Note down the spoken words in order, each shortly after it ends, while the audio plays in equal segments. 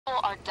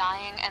People are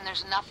dying and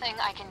there's nothing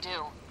I can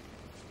do.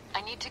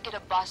 I need to get a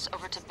bus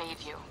over to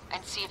Bayview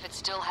and see if it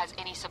still has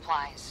any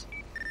supplies.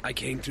 I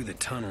came through the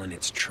tunnel and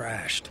it's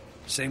trashed.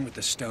 Same with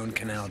the Stone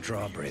Canal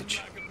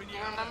drawbridge. You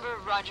remember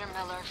Roger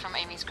Miller from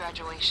Amy's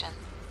graduation?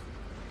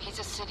 He's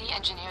a city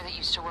engineer that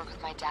used to work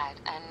with my dad,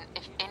 and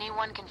if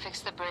anyone can fix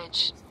the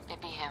bridge, it'd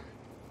be him.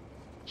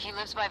 He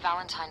lives by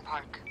Valentine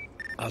Park.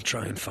 I'll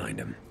try and find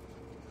him.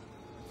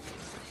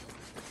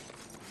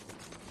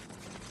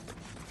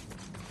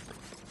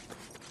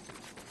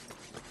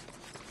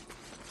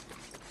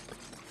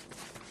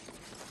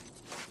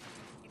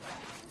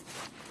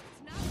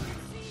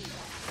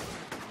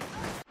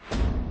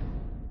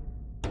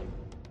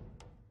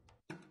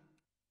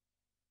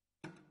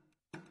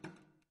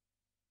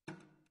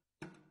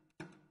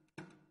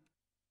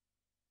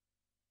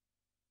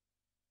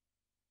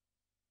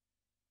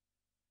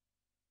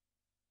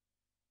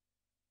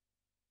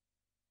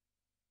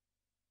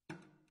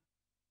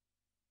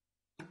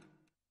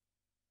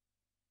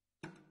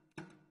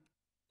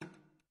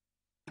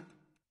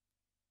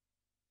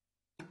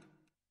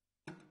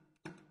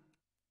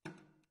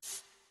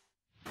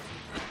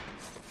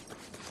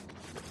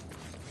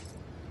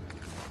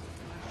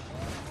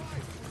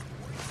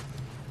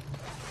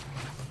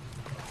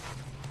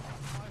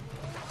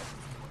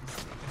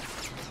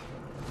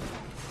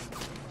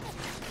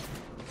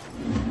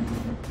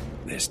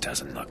 This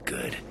doesn't look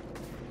good.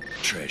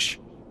 Trish,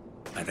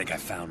 I think I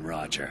found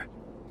Roger.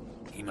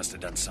 He must have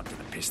done something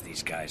to piss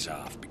these guys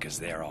off because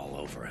they're all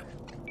over him.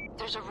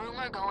 There's a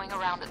rumor going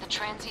around that the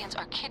transients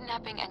are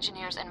kidnapping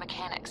engineers and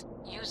mechanics,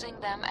 using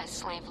them as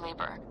slave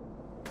labor.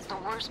 The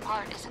worst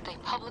part is that they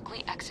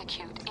publicly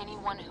execute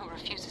anyone who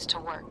refuses to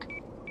work.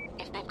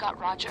 If they've got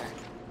Roger,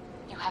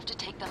 you have to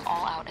take them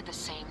all out at the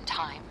same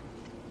time,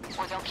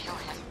 or they'll kill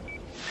him.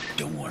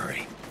 Don't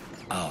worry.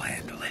 I'll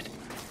handle it.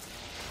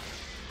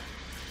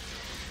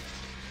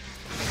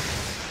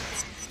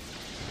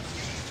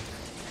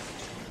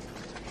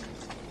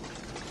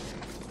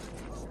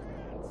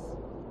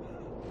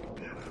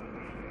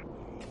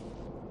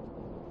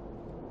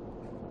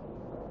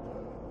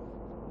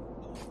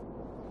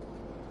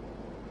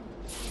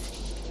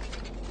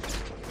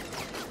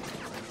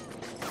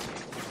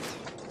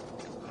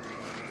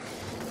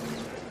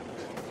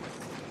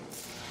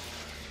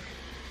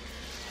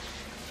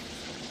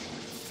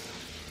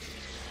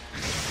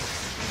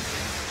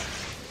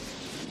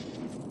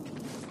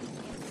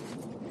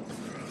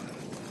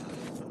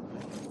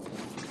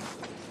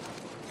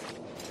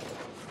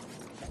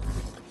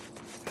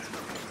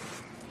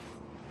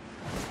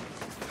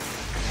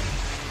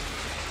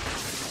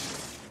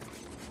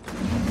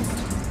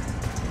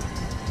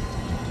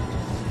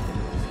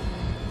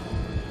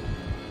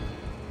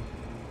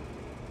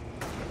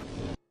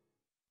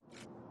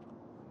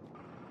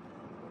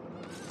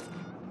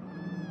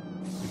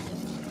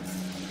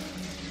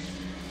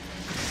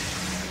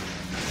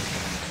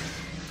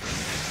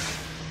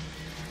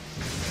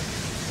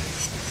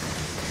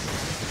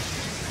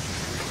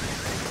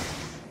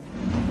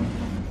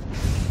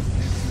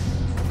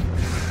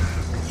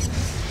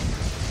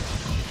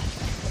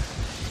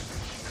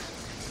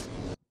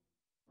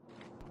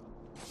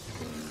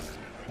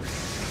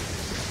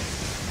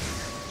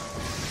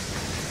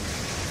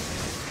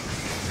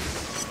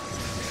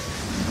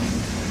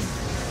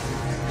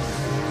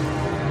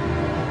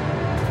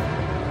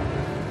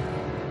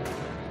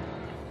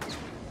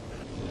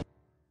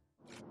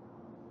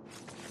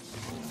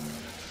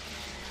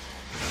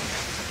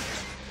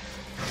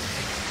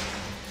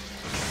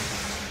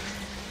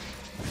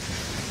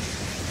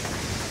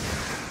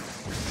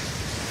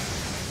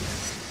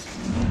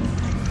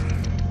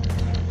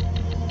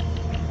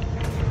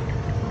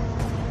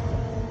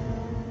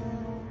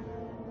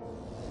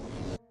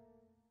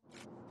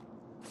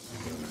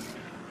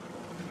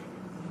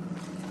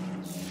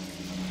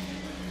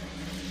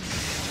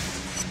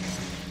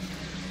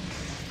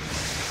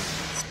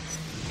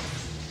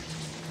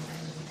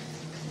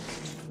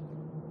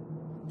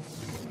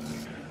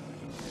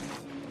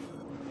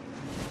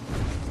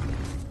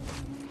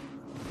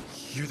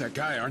 You're that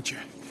guy, aren't you?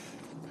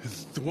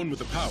 The one with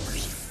the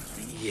powers.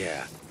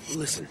 Yeah.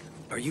 Listen,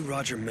 are you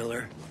Roger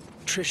Miller?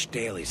 Trish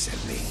Daly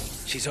sent me.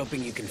 She's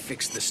hoping you can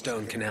fix the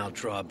Stone Canal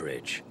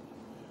drawbridge.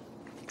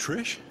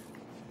 Trish?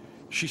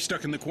 She's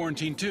stuck in the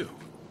quarantine too.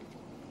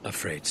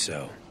 Afraid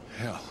so.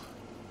 Hell.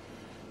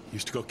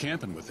 Used to go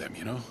camping with them,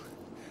 you know?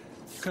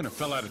 Kind of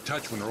fell out of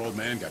touch when her old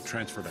man got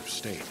transferred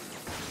upstate.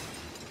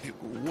 Hey,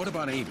 what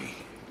about Amy?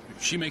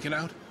 Did she make it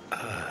out?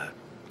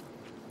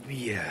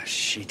 Yeah,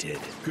 she did.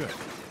 Good.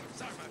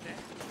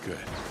 Good.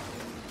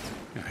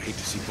 I hate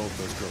to see both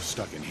those girls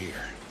stuck in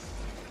here.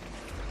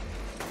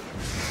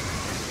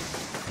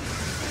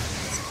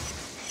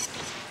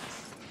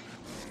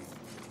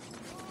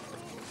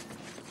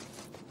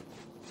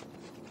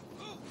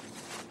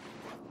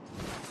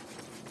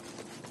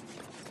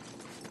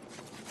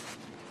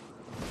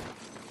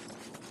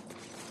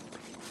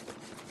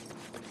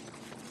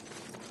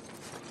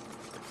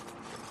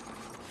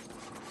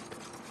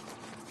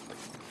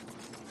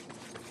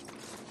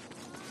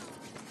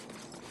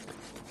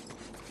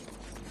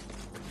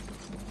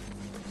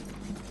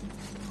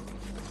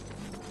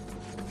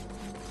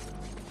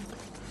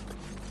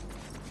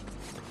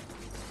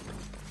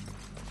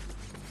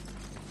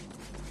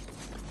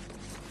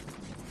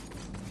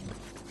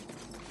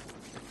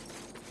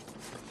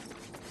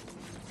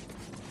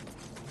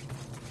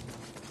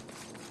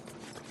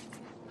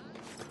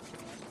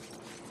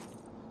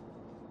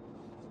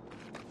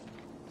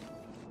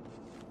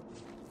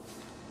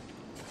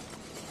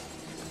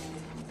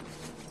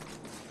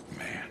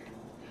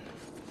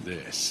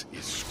 This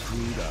is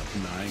screwed up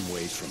 9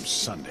 ways from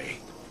Sunday.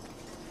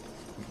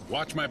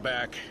 Watch my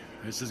back.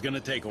 This is gonna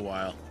take a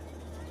while.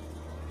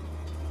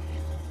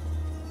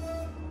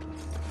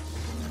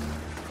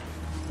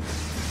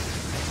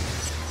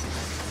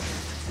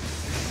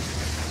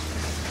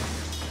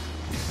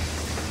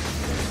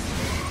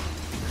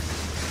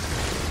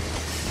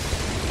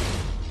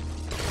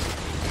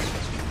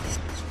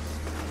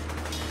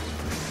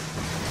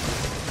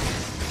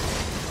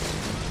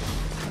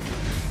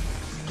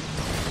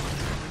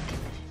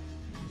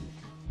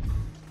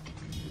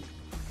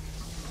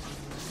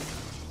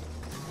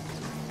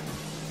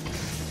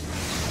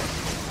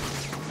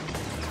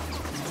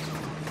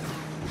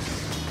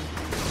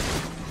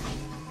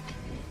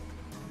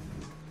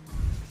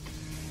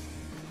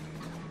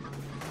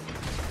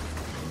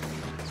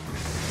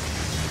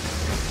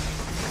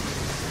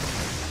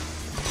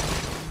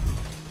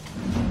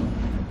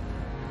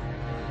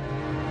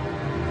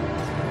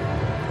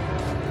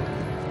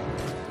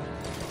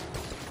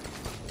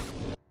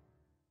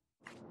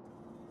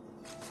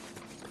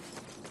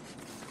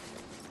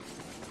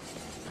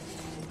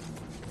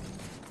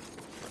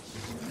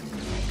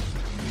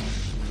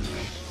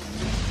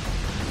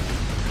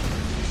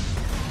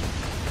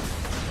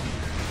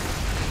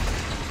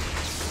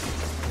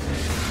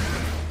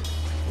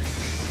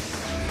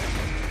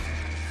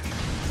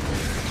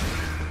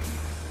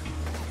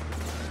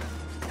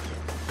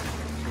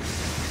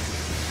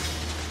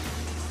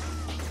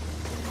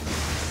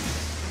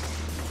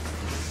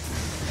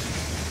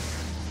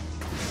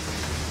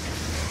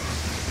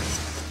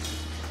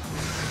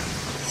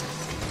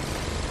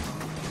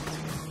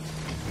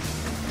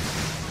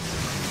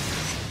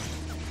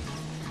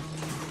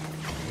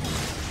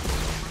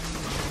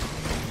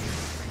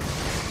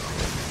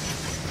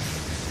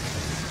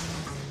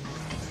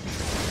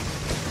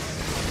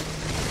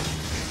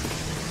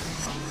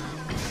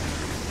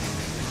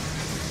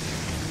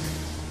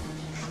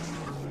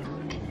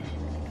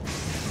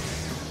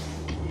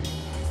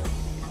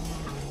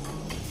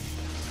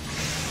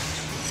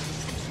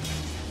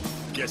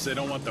 Guess they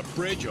don't want the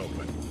bridge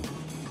open.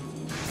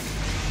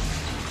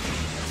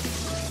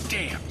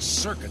 Damn,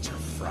 circuits are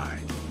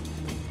fried.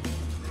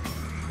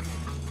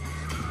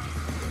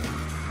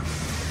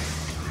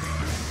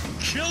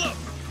 Kill them!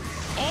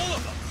 All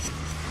of them!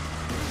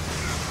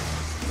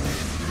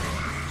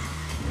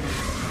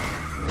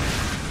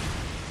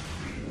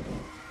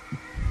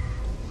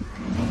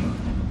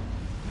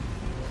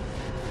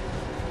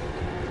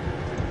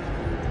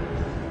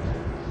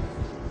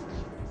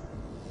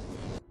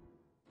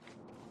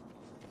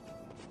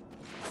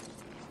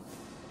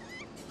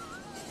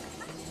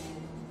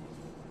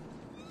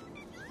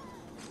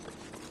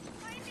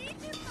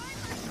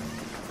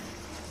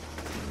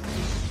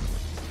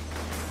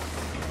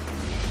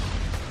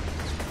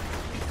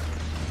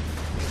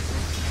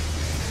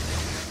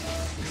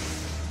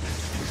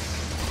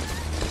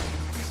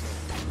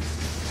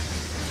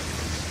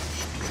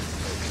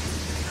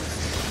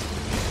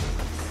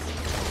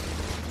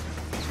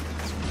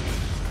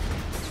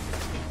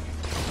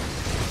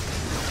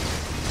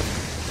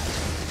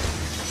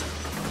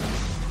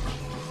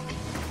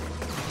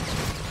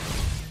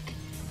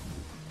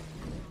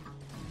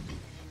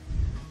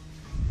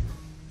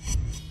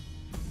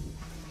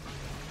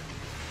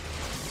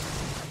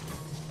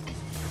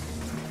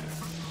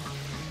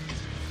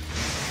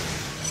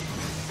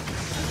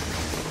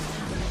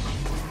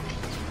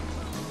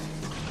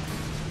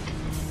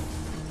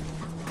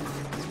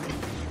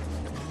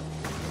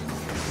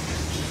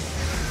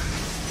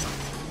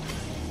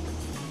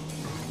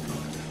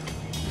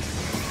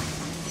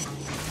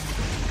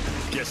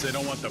 Guess they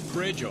don't want the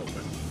bridge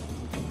open.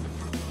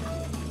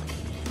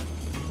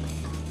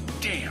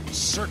 Damn,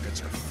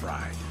 circuits are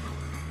fried.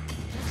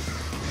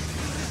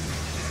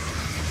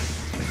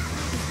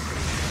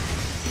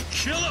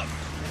 Kill them!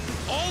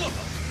 All of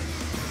them!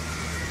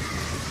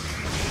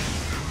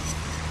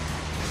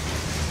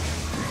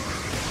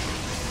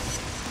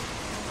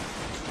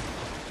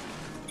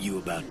 You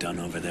about done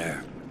over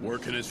there?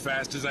 Working as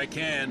fast as I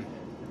can.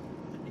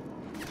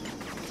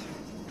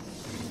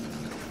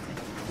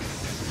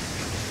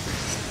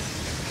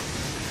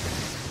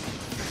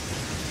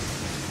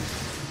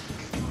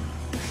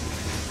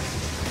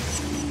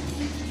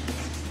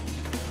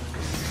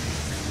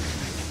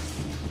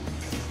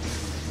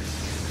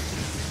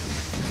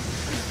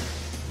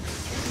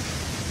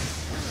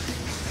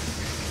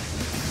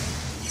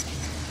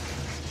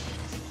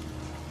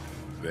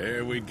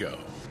 There we go.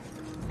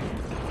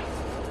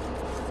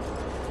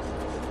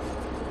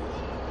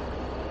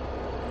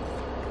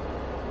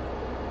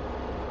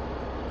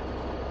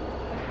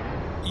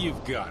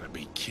 You've got to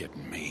be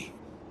kidding me.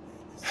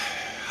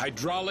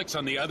 Hydraulics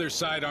on the other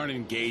side aren't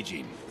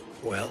engaging.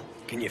 Well,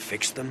 can you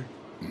fix them?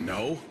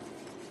 No.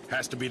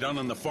 Has to be done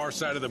on the far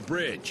side of the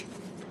bridge.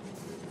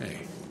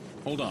 Hey,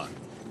 hold on.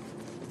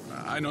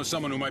 I know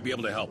someone who might be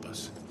able to help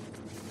us.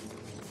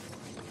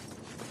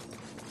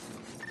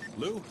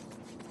 Lou?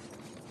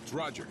 It's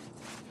Roger.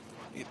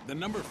 The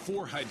number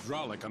 4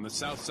 hydraulic on the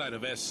south side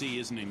of SC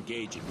isn't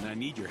engaging, and I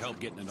need your help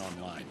getting it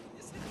online.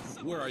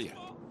 Where are you?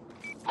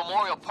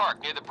 Memorial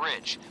Park near the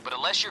bridge. But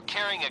unless you're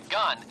carrying a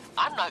gun,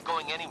 I'm not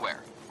going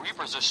anywhere.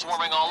 Reapers are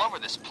swarming all over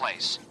this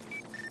place.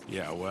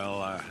 Yeah,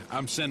 well,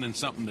 I'm sending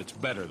something that's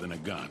better than a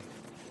gun.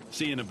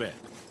 See you in a bit.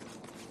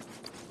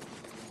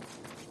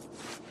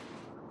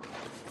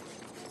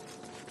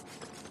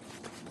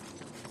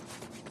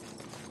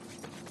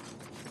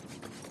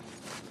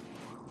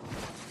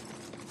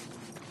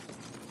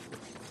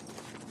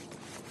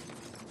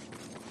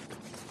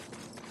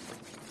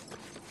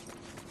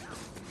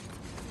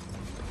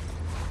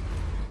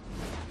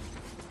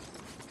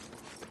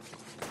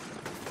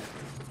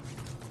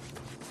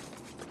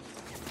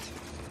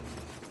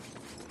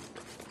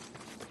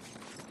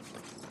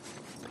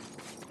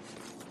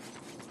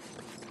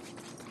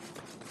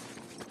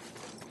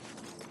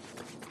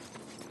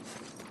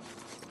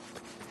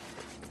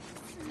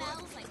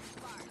 Smells like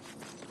sparks.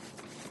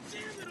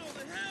 Damn it all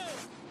to hell!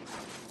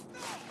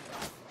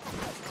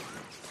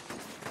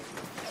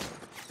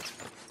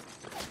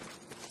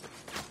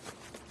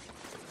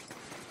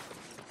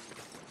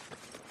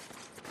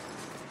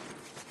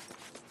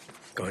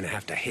 Going to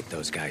have to hit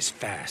those guys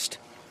fast.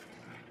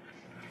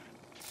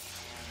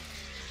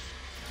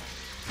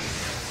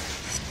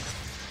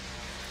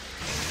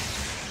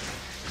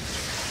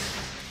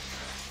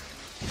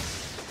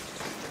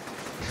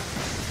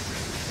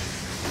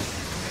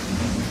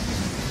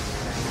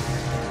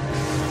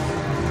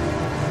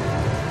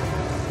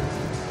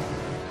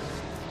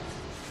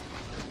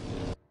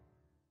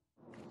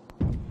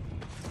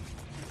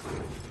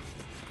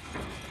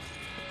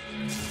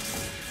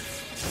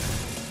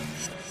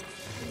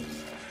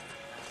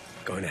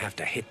 Going to have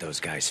to hit those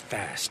guys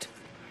fast.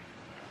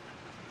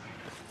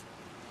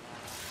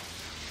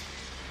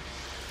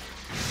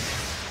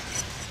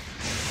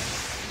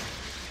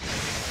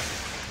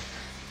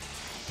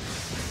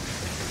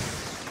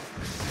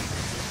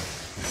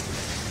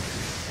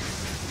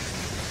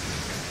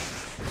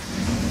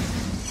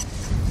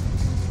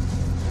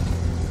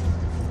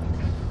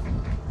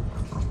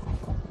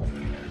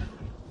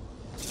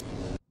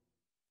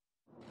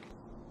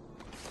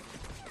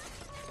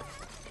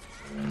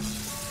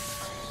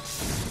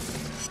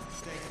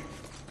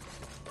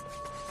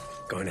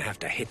 Going to have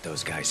to hit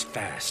those guys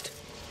fast.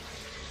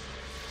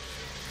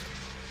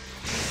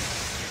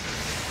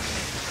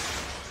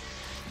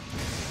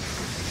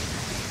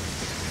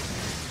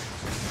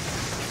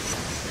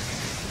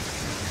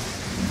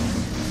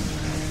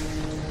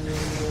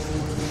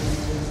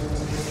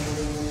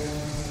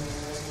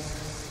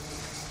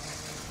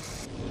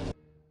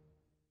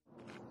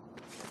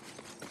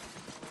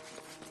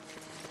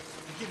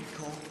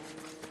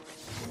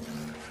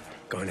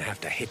 Going to have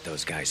to hit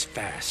those guys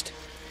fast.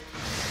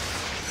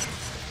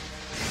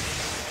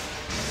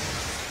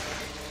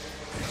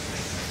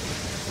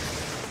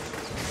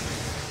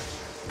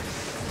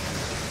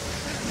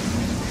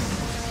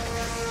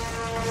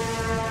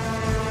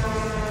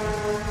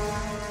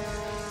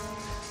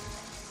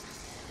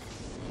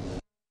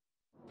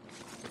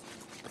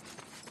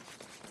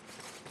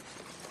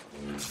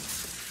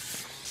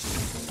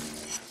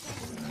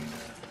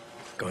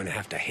 Going to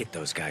have to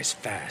hit those guys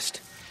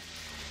fast.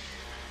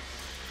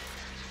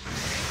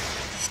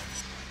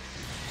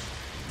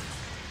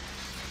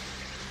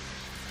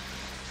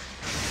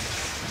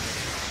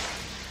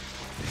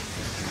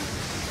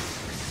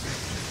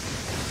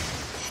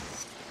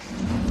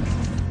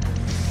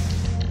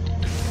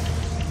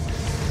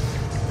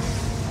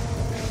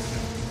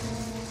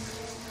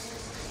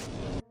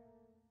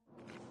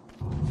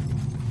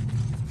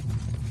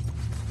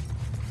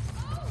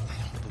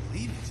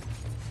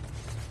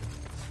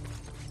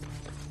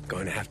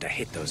 Going to have to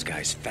hit those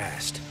guys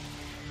fast.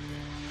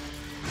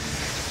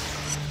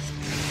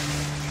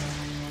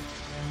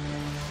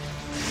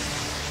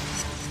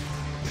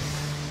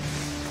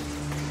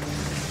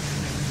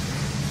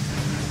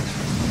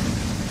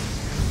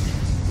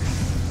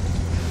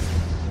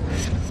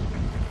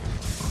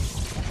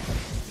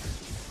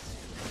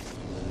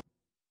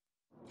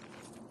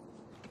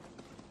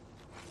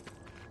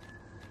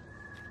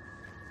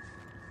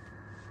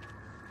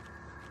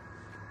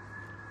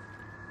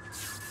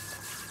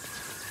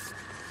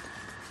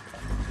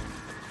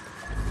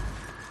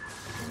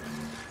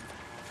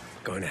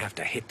 Going to have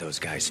to hit those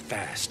guys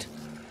fast.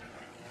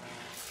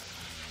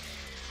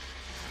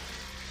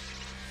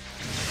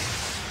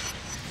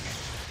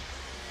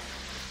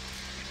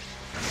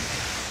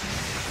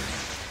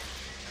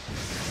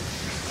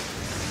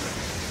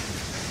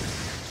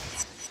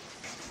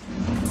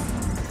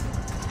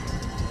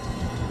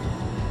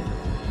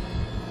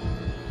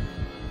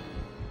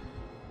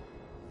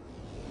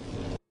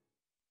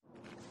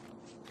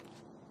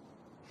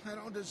 I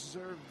don't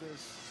deserve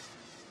this.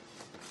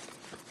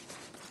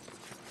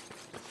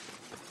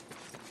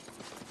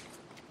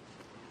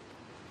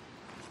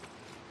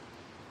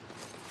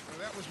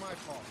 That was my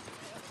fault.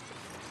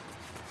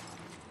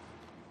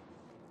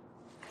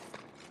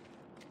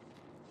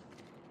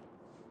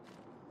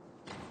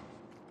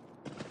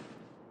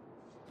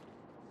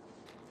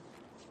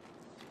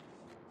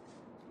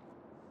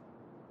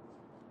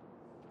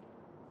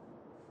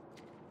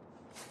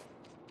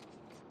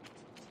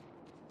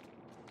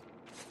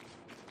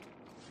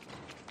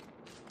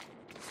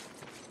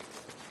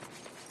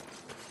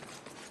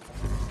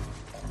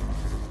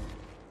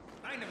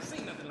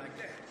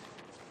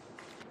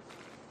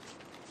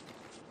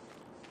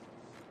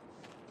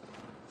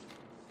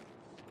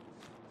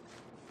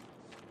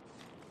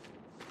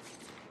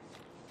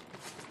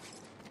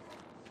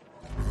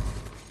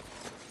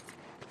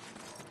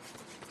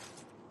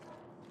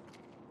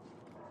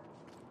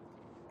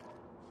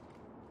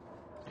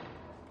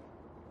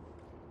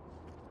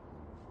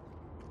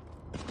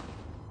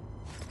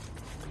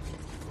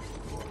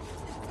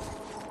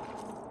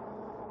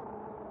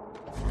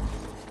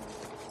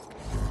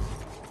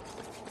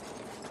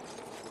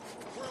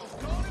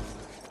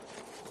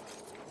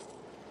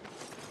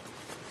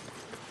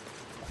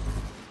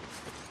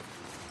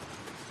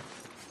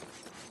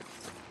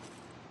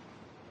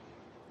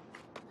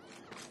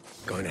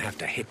 Going to have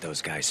to hit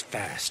those guys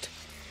fast.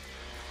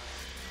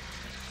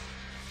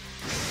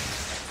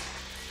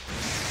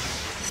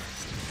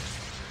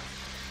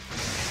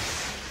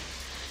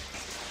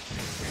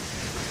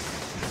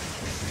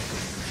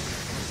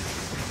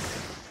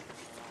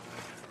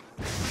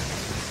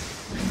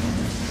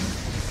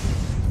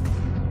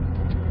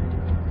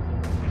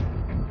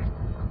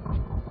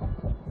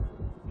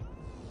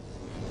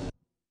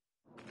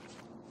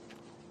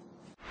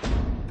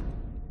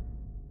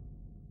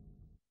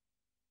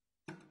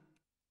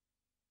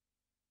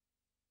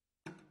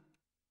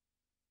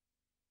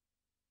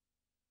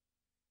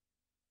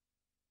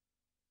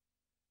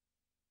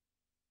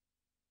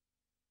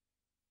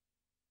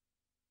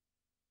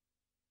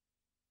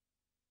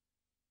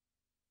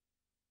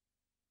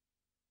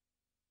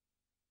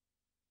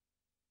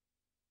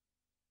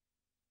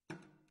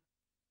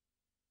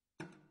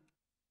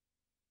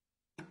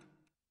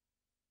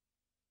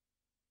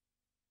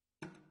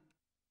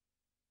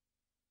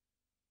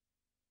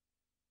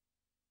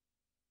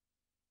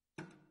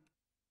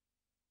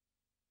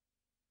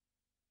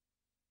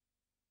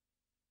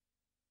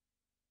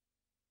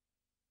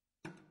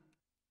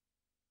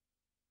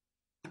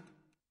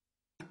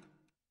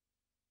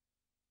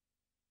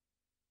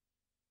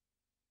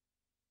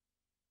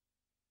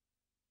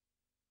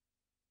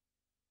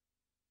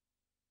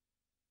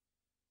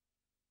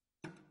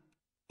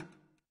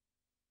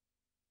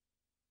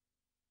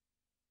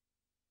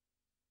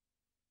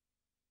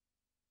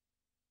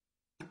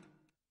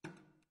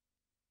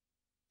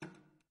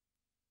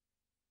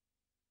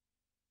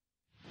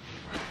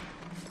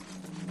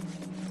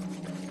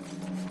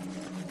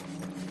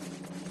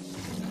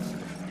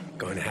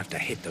 Going to have to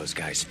hit those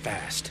guys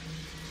fast.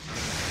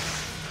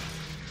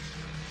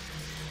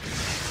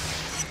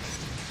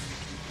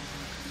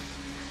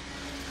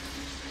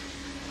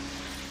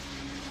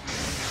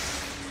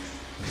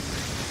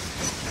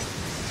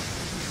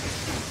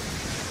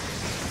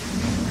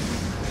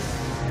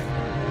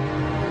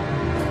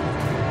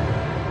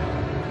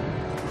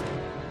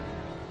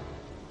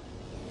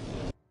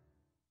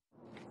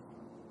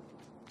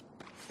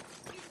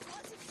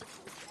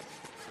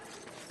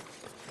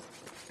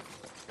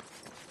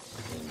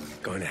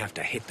 Going to have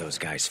to hit those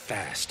guys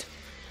fast.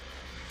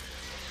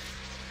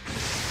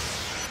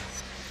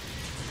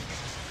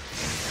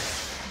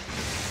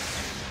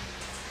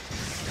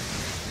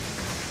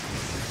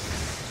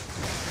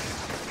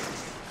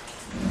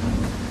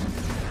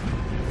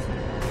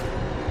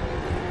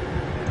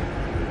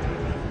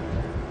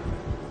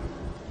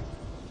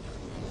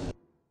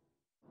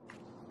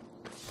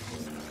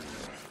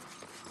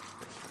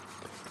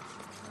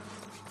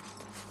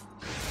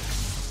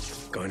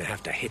 Going to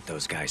have to hit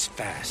those guys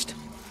fast.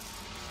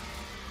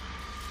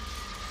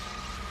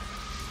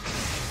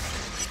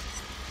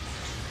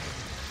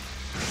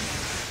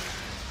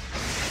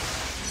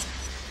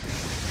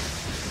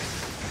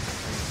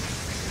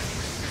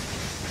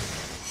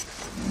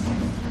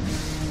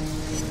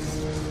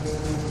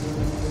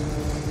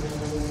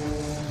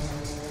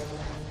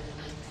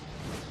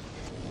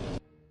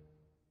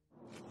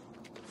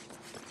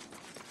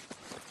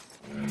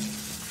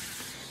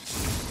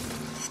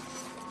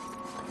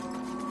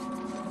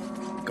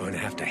 Going to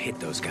have to hit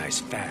those guys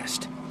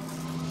fast.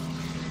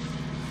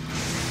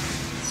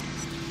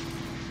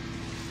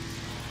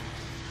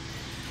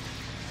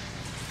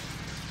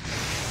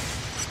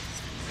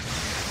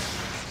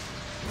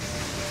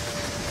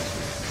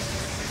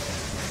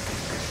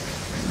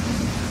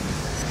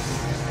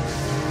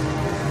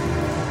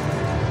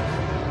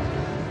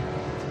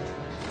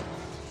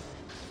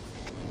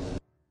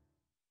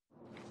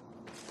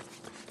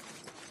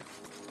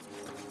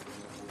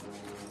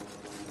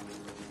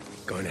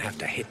 Going to have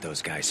to hit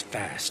those guys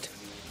fast.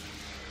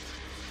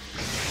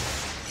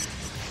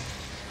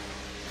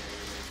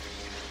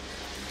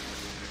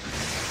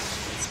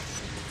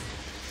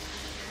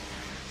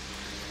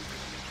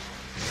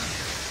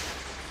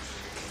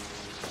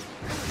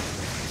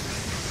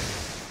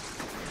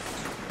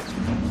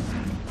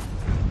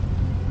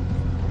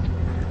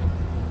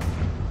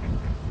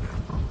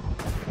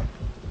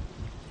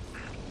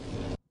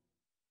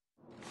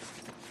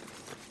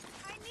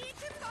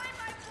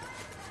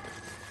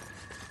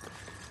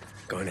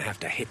 Going to have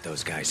to hit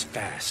those guys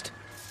fast.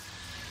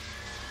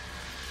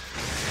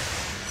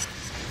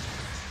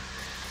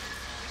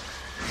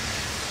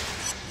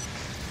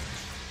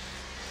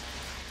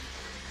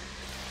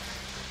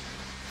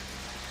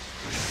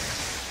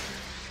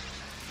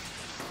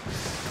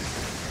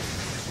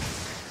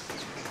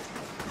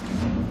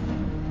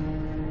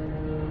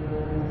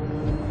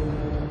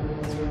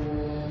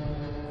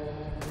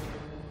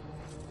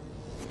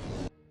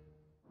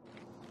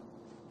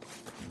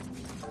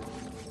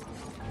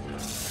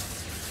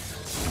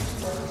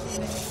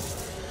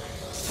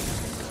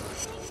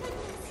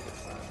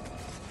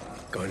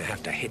 Going to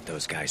have to hit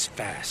those guys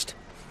fast.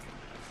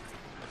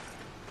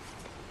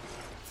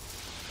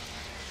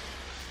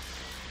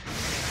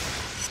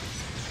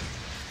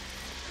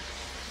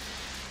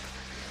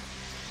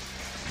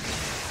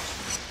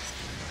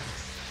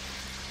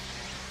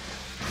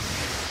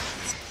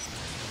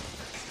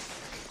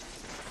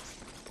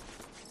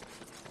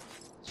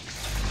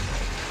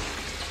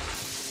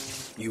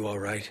 You all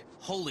right?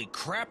 Holy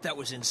crap, that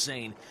was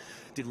insane.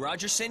 Did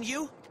Roger send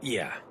you?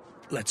 Yeah.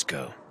 Let's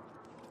go.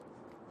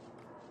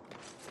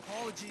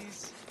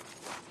 Apologies.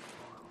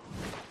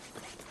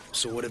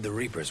 So what did the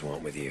Reapers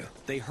want with you?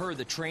 They heard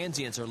the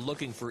transients are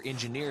looking for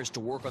engineers to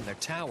work on their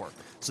tower,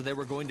 so they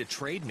were going to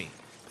trade me.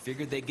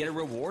 Figured they'd get a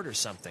reward or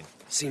something.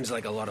 Seems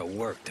like a lot of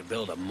work to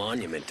build a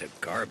monument to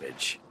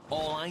garbage.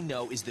 All I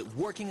know is that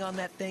working on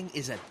that thing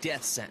is a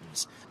death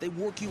sentence. They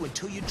work you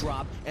until you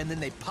drop, and then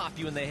they pop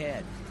you in the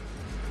head.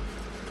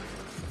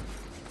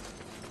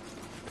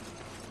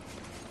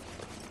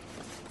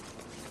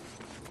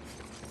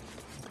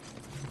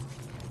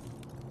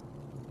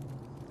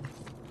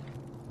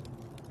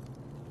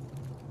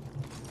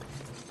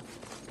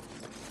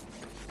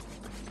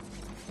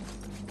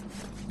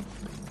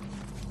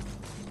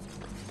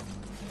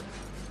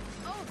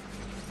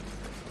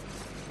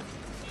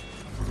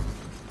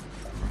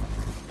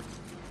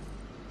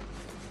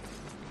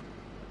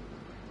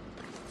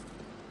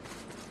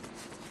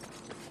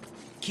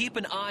 Keep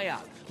an eye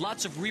out.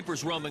 Lots of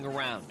Reapers roaming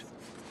around.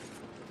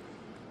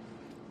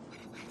 What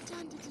have I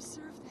done to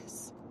deserve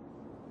this?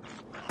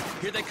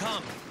 Here they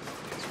come.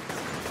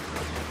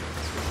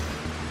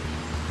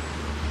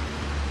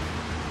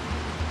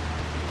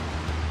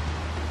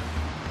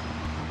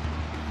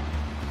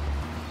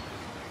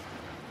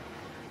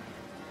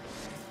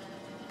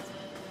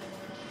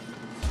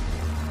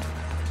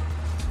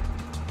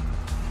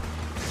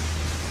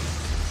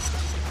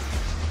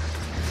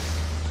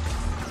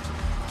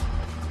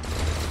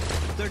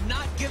 They're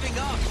not giving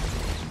up.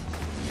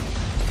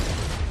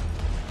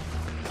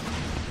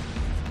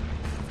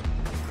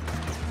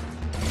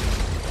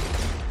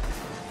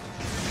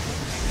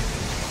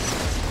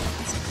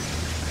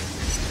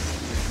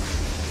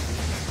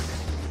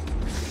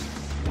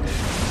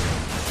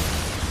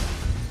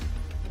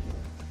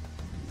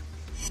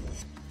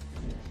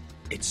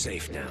 It's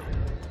safe now.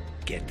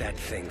 Get that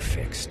thing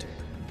fixed.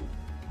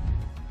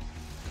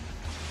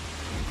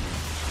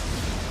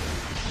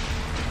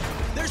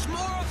 There's more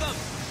of them!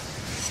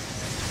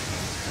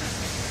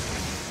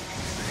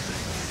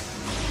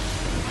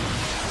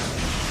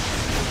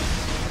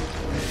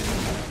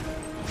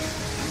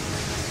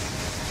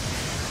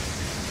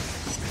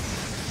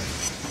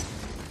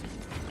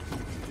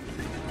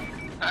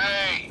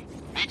 Hey!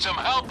 Need some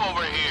help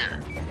over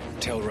here!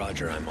 Tell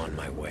Roger I'm on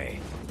my way.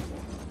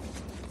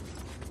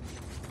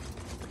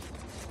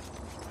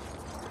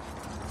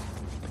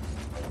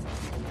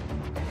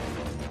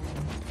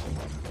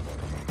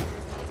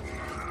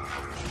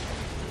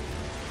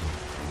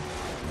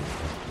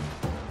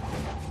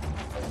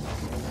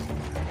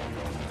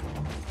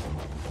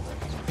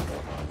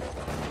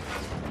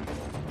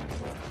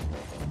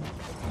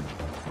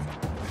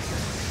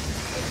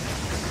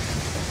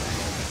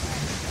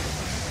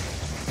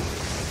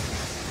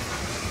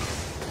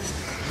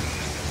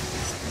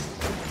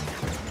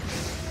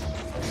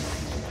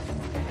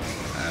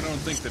 I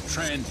don't think the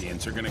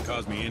transients are gonna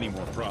cause me any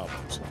more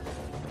problems.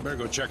 Better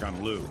go check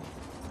on Lou.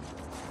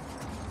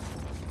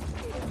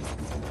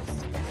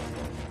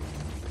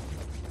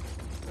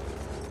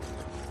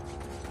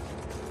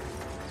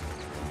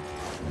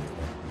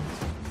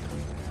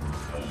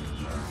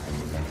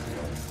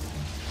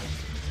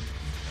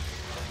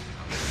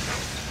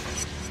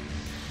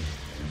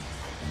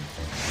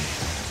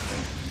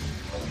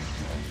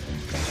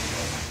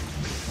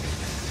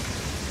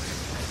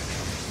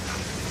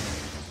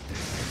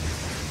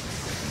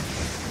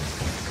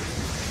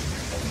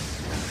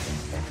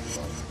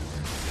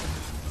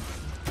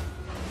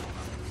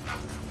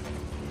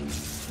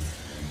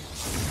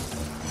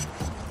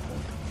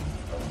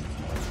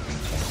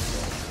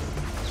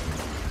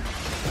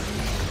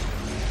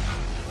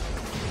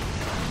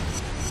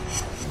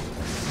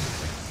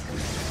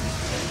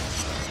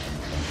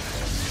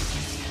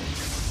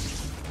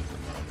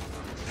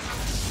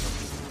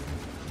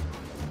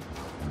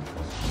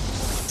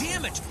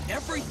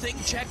 Everything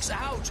checks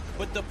out,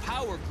 but the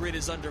power grid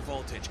is under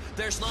voltage.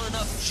 There's not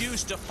enough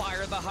juice to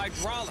fire the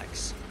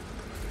hydraulics.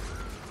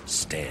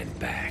 Stand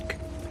back.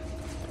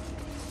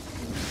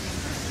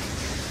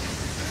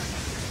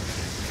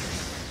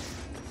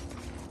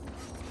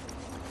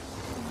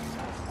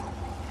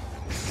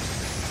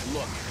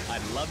 Look,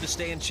 I'd love to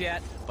stay and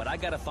chat, but I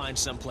gotta find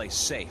someplace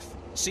safe.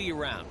 See you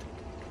around.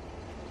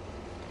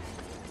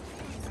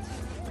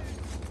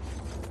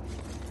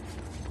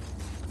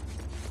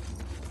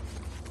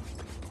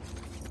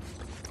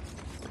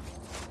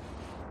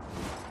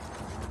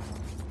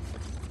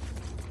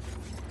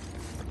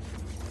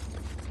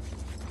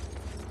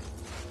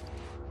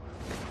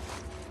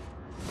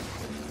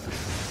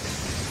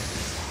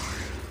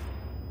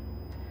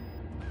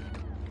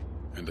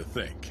 And to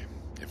think,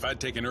 if I'd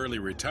taken early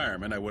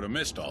retirement, I would have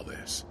missed all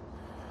this.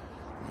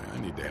 I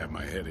need to have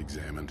my head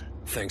examined.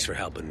 Thanks for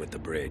helping with the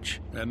bridge.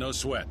 And no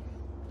sweat.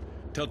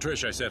 Tell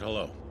Trish I said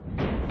hello.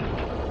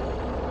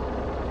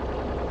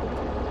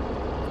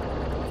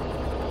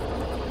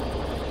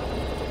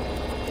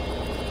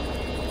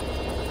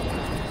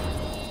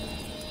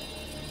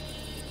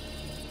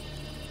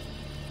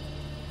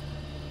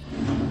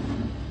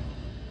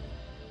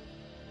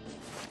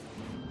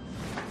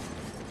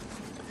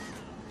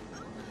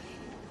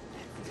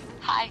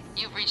 Hi,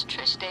 you've reached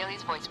Trish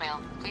Daly's voicemail.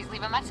 Please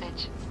leave a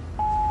message.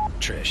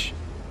 Trish,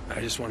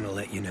 I just wanted to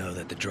let you know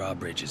that the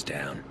drawbridge is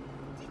down.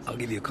 I'll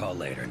give you a call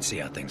later and see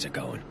how things are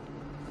going.